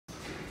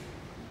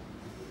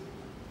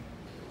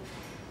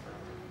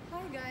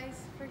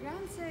guys,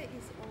 Fragranze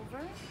is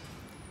over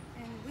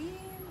and we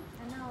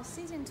are now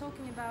sitting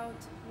talking about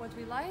what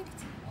we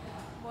liked,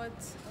 what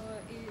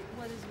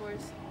is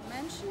worth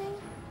mentioning,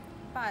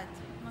 but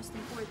most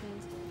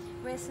important,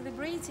 we're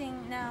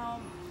celebrating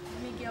now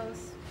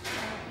Miguel's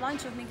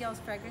launch of Miguel's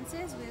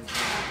fragrances with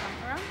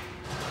Campera.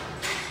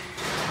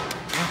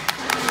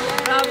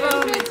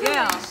 Bravo,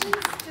 Miguel!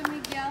 Congratulations to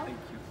Miguel. Thank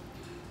you.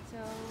 So,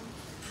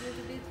 a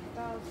little bit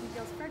about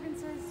Miguel's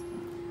fragrances.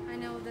 I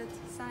know that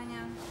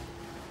Sanja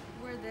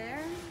were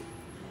there.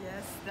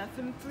 Yes,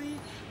 definitely.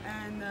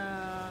 And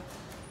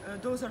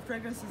those are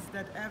fragrances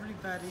that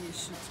everybody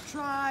should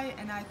try,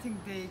 and I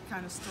think they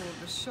kind of stole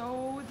the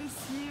show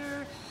this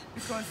year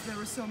because there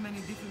were so many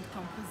different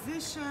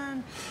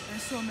compositions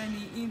and so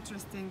many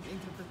interesting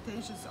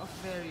interpretations of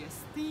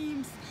various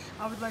themes.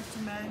 I would like to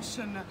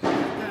mention the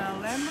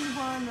lemon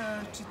one,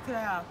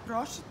 Citrea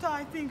prosciutto,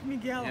 I think,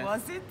 Miguel, Yes.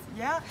 was it?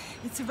 Yeah,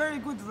 it's a very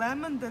good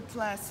lemon that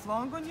lasts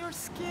long on your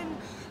skin,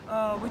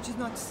 which is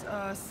not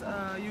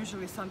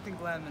usually something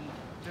lemon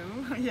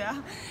do.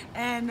 Yeah,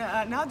 and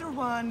another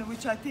one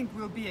which I think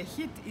will be a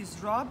hit is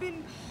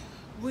Robin,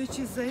 which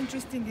is an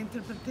interesting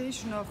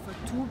interpretation of a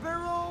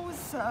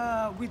tuberose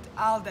with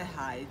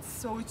aldehydes.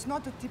 So it's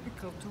not a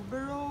typical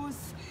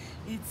tuberose,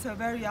 it's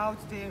very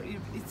out there,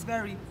 it's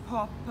very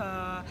pop,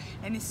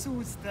 and it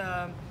suits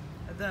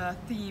the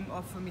theme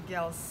of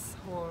Miguel's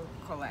whole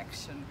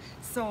collection.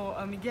 So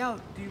Miguel,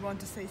 do you want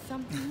to say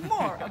something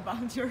more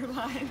about your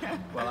line?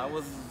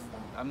 Well,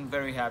 I'm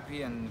very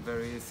happy and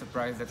very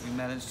surprised that we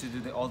managed to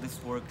do all this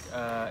work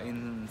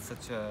in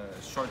such a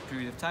short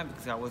period of time,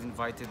 because I was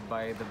invited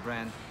by the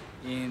brand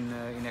in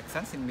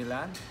Accents in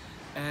Milan,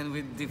 and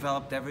we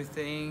developed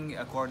everything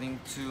according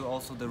to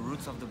also the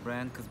roots of the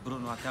brand, because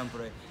Bruno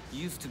Acampore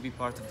used to be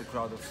part of the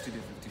crowd of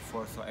Studio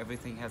 54, so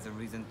everything has a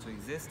reason to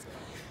exist,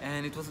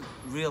 and it was a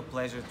real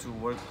pleasure to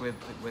work with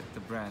the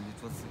brand.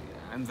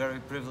 I'm very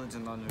privileged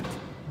and honored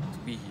to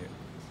be here.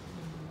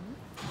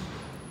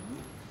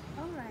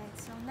 Alright,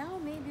 so now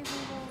maybe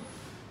we will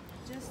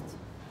just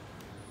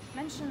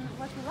mention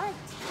what we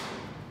liked.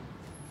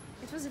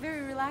 It was a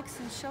very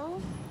relaxing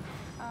show,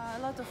 a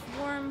lot of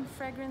warm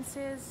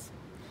fragrances,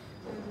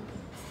 a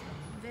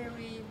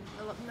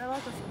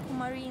lot of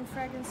coumarine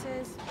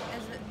fragrances,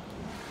 as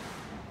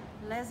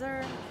a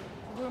leather,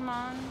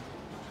 gourmand,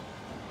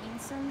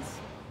 incense.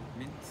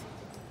 Mint?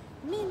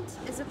 Mint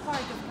is a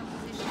part of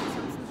composition, so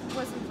it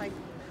wasn't like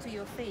to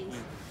your face.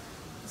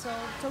 So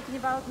talking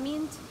about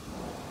mint,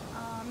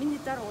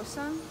 Mendita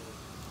Rosa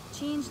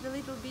changed a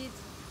little bit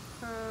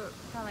her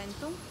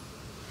talento,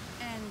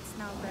 and it's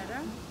now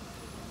better.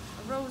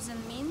 Rose and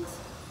mint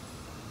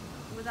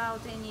without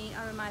any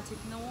aromatic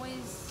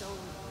noise, so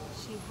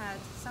she had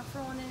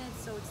saffron in it,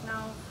 so it's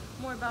now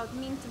more about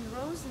mint and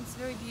rose, and it's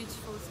very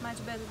beautiful. It's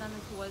much better than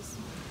it was.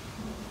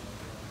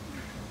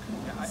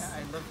 Yeah,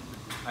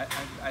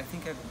 I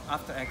think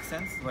after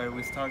Accents, where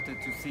we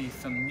started to see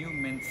some new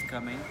mints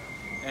coming,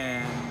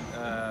 and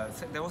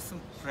so there was some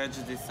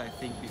prejudice, I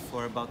think,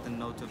 before about the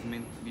note of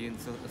mint being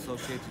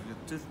associated with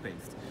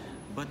toothpaste.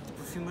 But the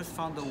perfumers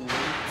found a way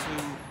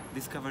to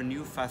discover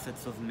new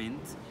facets of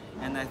mint,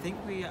 and I think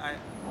we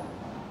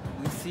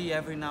see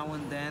every now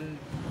and then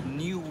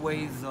new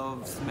ways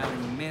of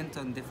smelling mint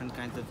on different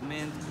kinds of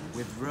mint,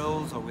 with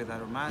rose or with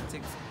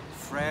aromatics,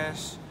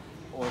 fresh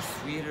or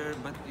sweeter,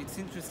 but it's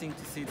interesting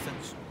to see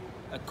such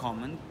a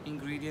common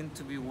ingredient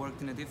to be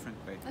worked in a different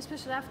way.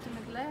 Especially after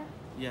Mugler,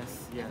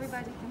 Yes, yes.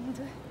 everybody can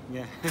do it.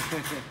 Yeah.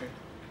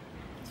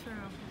 True.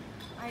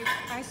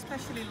 I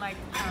especially like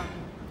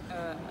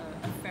a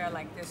fair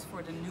like this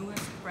for the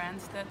newest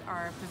brands that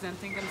are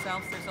presenting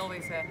themselves. There's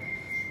always a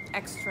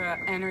extra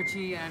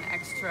energy and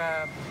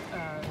extra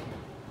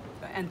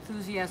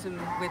enthusiasm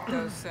with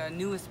those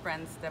newest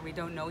brands that we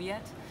don't know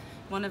yet.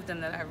 One of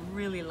them that I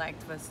really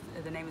liked was,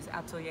 the name is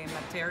Atelier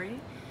Materi.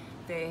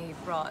 They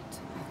brought,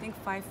 I think,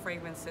 5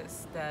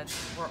 fragrances that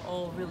were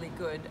all really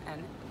good,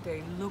 and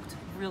they looked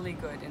really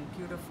good in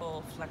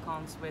beautiful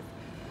flacons with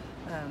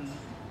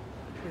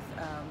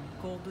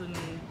golden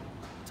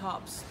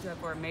tops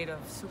that were made of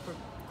super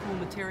cool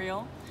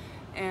material.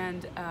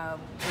 And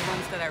the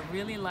ones that I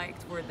really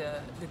liked were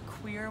the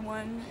queer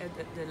one,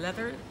 the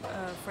leather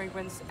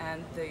fragrance,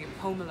 and the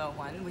pomelo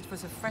one, which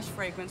was a fresh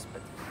fragrance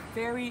but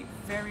very,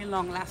 very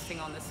long lasting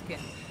on the skin.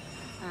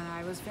 And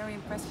I was very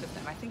impressed with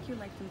them. I think you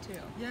liked them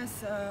too.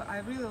 Yes, I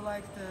really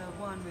like the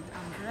one with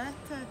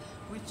Ambrette,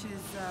 which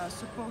is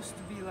supposed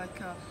to be like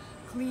a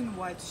clean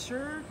white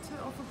shirt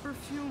of a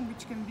perfume,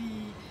 which can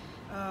be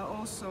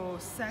also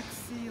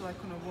sexy, like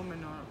on a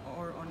woman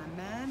or on a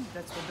man.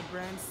 That's what the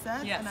brand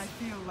said. Yes. And I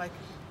feel like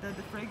that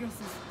the fragrance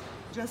is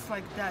just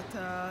like that.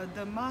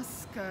 The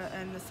musk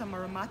and some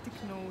aromatic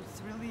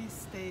notes really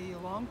stay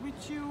along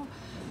with you,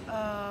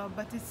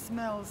 but it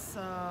smells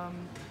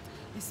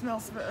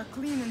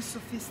clean and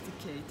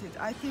sophisticated.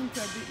 I think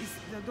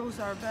those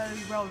are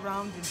very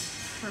well-rounded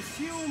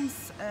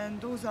perfumes, and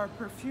those are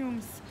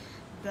perfumes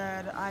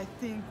that I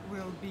think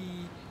will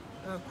be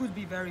could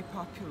be very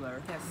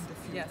popular in the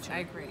future. Yes, I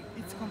agree.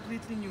 It's a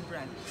completely new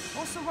brand.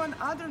 Also, one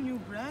other new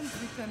brand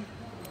with an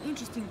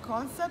interesting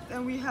concept,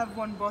 and we have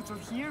one bottle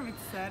here with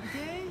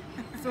Sergey,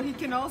 so he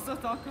can also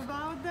talk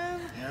about them.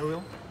 Yeah, I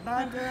will.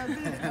 But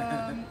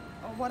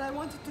what I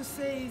wanted to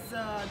say is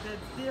that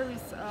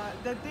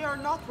they are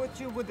not what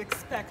you would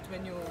expect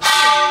when you.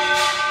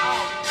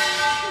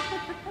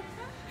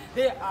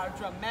 They are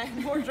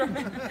dramatic, more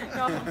dramatic.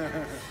 No.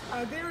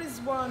 There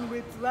is one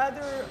with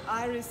leather,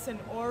 iris, and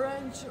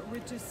orange,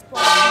 which is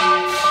quite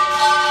nice.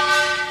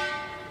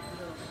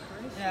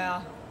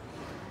 Yeah.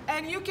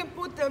 And you can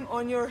put them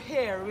on your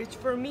hair, which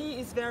for me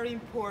is very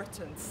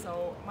important.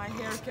 So my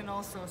hair can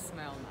also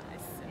smell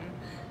nice.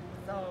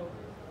 So,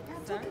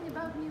 Talking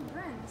about new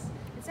brands,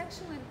 it's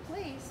actually a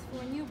place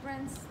for new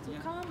brands to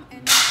come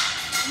and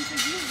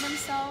introduce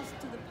themselves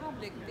to the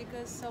public,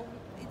 because so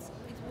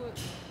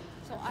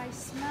I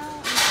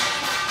smell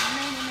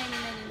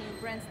many new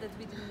brands that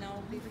we didn't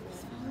know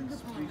before.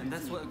 And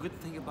that's what a good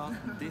thing about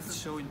this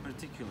show in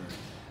particular.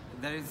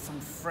 There is some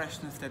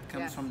freshness that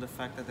comes from the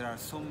fact that there are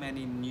so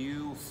many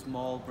new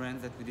small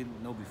brands that we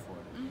didn't know before.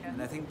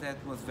 And I think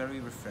that was very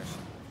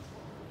refreshing.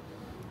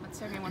 But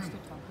Sergey wants to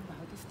talk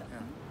about this stuff.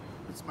 Yeah.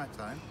 It's my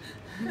time.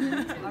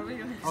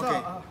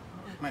 okay.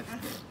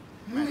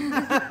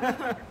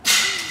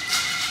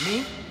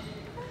 Me?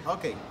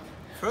 Okay.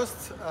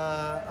 First,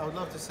 I would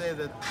love to say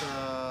that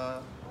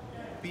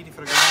Pitti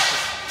Fragranze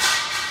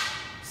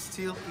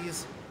still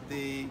is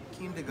the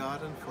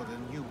kindergarten for the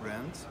new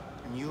brands,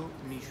 new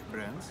niche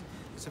brands.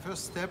 It's the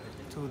first step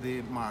to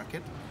the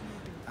market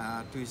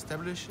to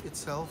establish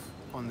itself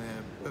on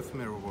the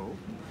perfumery world.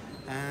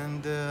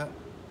 And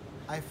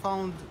I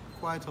found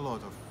quite a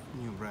lot of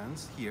new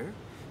brands here.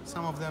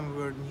 Some of them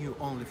were new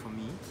only for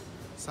me,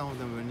 some of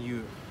them were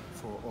new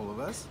for all of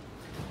us.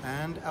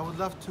 And I would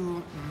love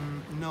to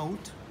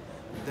note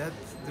that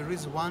there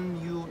is one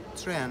new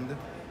trend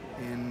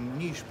in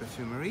niche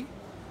perfumery,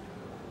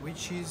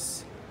 which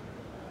is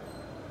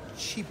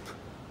cheap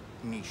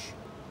niche.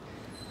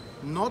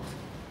 Not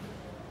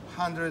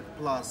 100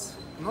 plus,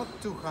 not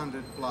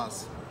 200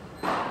 plus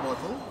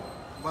bottle,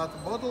 but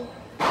bottle,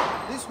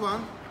 this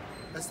one,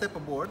 a step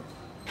aboard,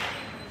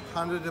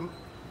 100,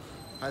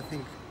 I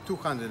think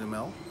 200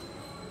 ml,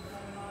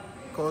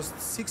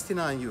 costs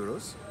 69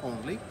 euros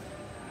only.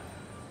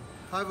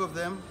 5 of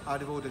them are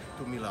devoted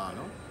to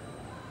Milano.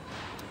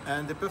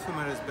 And the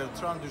perfumer is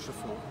Bertrand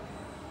Duchefort,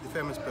 the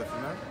famous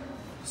perfumer.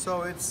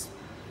 So it's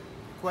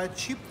quite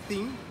cheap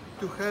thing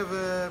to have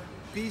a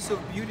piece of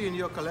beauty in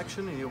your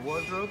collection, in your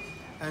wardrobe,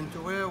 and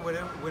to wear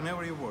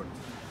whenever you want.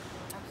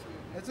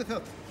 That's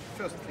the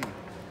first thing.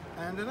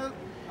 And another,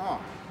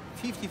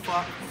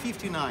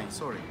 59,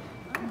 sorry.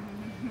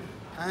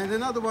 And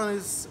another one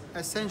is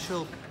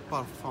Essential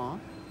Parfum,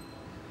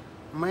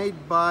 made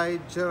by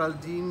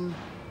Geraldine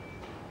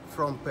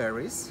from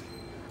Paris.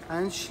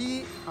 And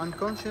she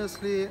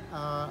unconsciously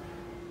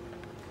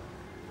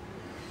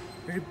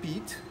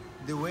repeat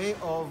the way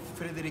of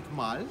Frédéric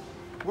Malle,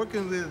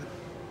 working with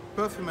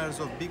perfumers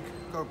of big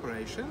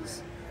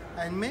corporations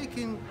and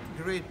making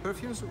great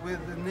perfumes with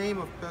the name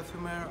of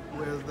perfumer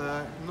with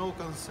no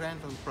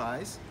constraint on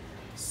price.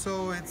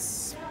 So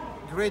it's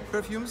great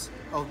perfumes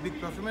of big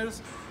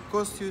perfumers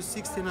cost you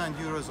 69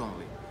 euros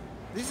only.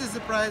 This is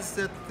the price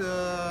that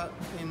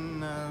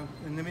in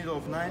the middle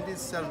of 90s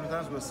Sergey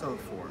Borisov was sold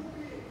for.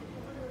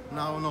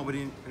 Now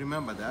nobody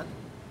remember that,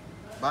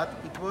 but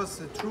it was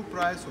the true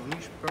price of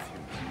niche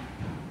perfume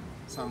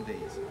some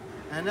days.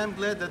 And I'm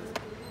glad that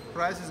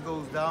prices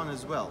goes down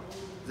as well.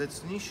 That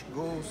niche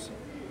goes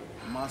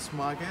mass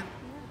market,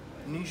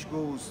 niche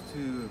goes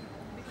to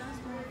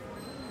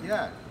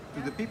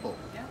the people.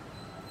 Yeah.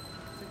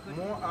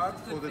 More art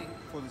for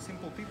the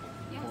simple people,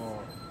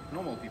 for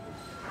normal people.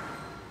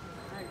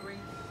 I agree.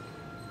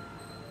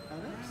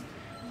 And next,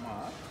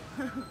 Mark.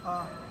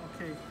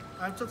 Okay,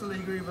 I totally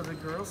agree with the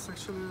girls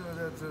actually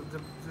that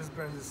this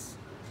brand is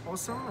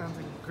awesome, and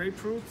the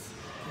grapefruit,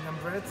 and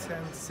ambrette,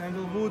 and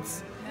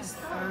sandalwoods,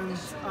 and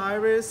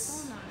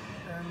iris,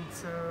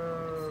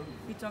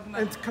 We talk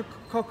about and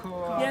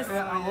cocoa. yes,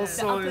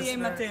 also the is atelier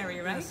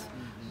materie, right? yes.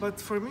 But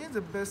for me,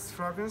 the best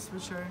fragrance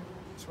which I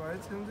tried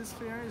in this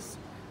fair is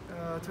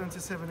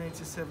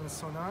 2787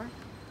 Sonar,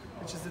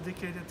 which is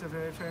dedicated to a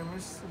very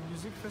famous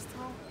music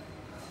festival.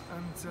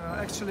 And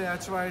actually, I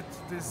tried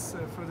this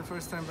for the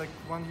first time like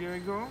 1 year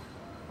ago,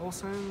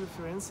 also in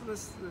Florence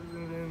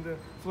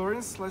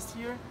last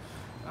year.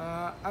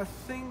 I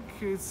think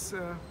it's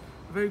a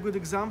very good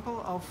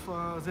example of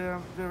their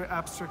very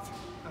abstract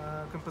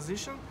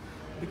composition,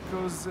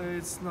 because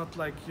it's not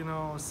like, you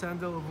know,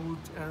 sandalwood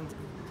and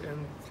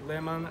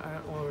lemon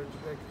or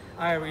like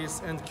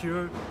iris and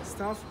cure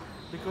stuff,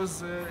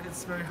 because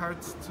it's very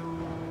hard to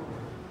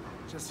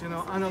just, you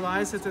know,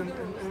 analyze it and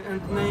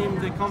name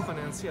the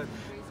components yet.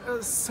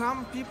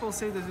 Some people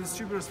say that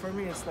distributors, for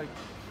me, it's like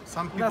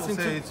Some people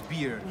say it's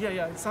beer.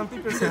 Yeah. Some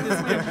people say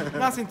it's beer.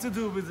 Nothing to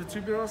do with the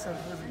tuberose and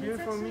with beer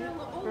for me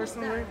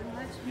personally.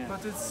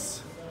 But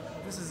this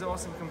is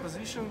awesome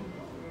composition,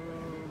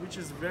 which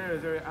is very,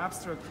 very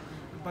abstract.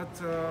 But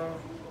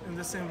in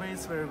the same way,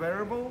 it's very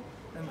wearable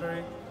and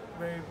very,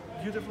 very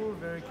beautiful,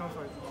 very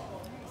comfortable.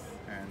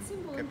 and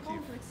Simple and captive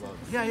complex.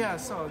 flowers. Yeah.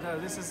 So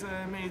this is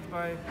made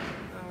by.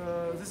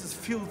 This is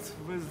filled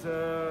with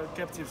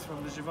captives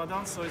from the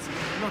Givaudan, so it's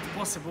not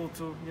possible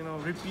to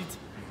repeat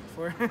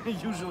for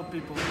usual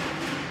people.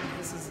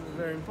 This is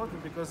very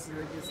important because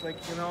it's like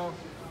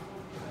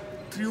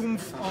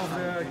triumph of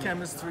the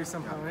chemistry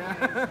somehow.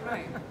 Yeah.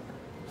 Right.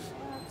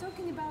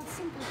 Talking about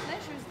simple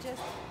pleasures,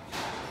 just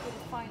for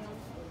the final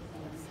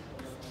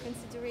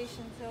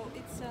consideration. So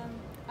it's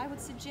I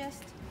would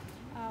suggest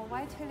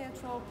white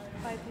heliotrope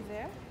by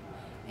Piver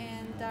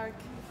and dark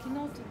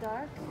Kinoto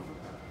dark.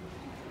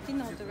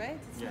 Kinoto, right?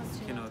 It's Yes,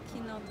 not Kinoto.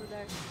 Kinoto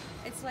dark.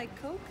 It's like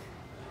Coke.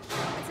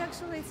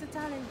 It's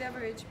Italian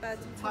beverage, but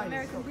for Pine,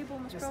 American Coke. people,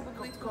 most Just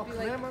probably it would Coke be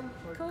like lemon.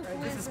 Or, Coke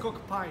this is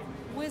Coke pine.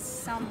 with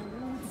some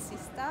woodsy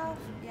stuff.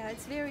 Yeah,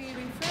 it's very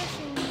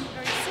refreshing,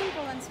 very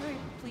simple, and it's very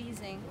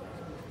pleasing.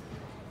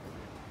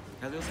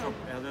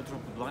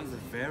 Heliotrope Blanc is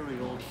a very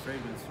old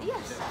fragrance from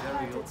Yes,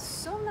 very but old. it's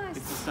so nice.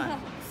 It's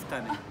stunning.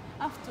 Stunning.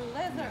 After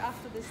leather,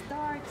 after this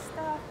dark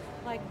stuff,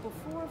 like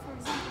before, for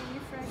example, new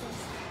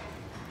fragrance.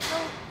 So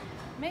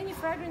many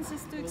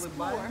fragrances to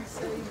explore.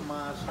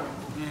 Masha.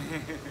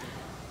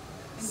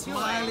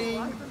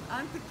 Smiling.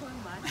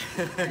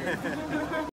 Anticlimactic.